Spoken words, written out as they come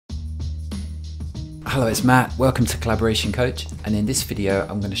Hello, it's Matt. Welcome to Collaboration Coach, and in this video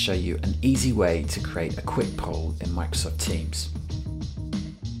I'm going to show you an easy way to create a quick poll in Microsoft Teams.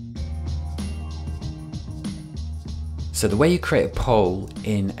 So the way you create a poll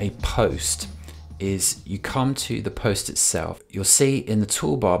in a post is you come to the post itself. You'll see in the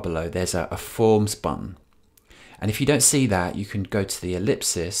toolbar below there's a forms button, and if you don't see that, you can go to the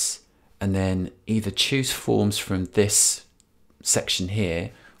ellipsis and then either choose forms from this section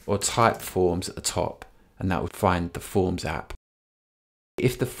here or type forms at the top, and that will find the Forms app.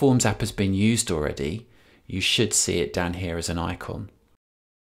 If the Forms app has been used already, you should see it down here as an icon.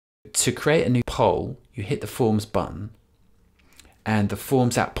 To create a new poll, you hit the Forms button and the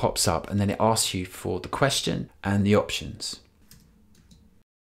Forms app pops up, and then it asks you for the question and the options.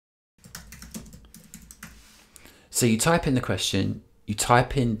 So you type in the question, you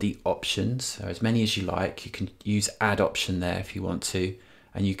type in the options, so as many as you like. You can use add option there if you want to,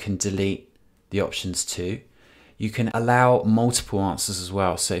 and you can delete the options too. You can allow multiple answers as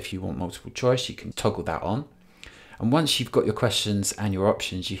well. So if you want multiple choice, you can toggle that on. And once you've got your questions and your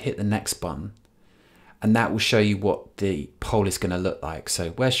options, you hit the next button, and that will show you what the poll is going to look like.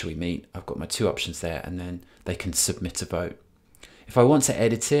 So where should we meet? I've got my two options there, and then they can submit a vote. If I want to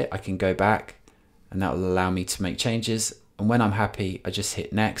edit it, I can go back, and that will allow me to make changes. And when I'm happy, I just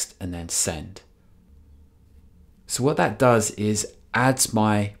hit next and then send. So what that does is adds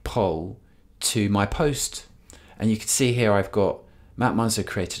my poll to my post. And you can see here I've got Matt Munzer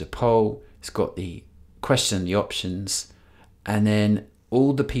created a poll. It's got the question and the options, and then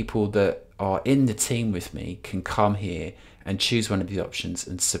all the people that are in the team with me can come here and choose one of the options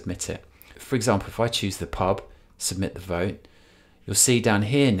and submit it. For example, if I choose the pub, submit the vote, you'll see down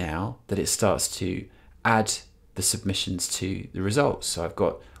here now that it starts to add the submissions to the results. So I've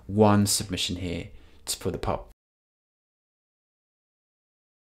got one submission here for the pub.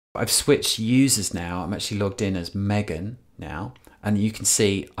 I've switched users now. I'm actually logged in as Megan now, and you can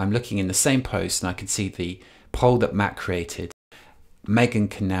see I'm looking in the same post and I can see the poll that Matt created. Megan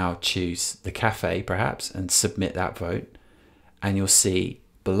can now choose the cafe perhaps and submit that vote, and you'll see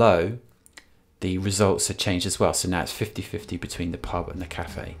below the results have changed as well. So now it's 50-50 between the pub and the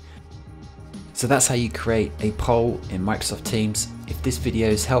cafe. So that's how you create a poll in Microsoft Teams. If this video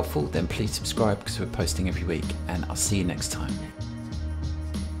is helpful, then please subscribe because we're posting every week, and I'll see you next time.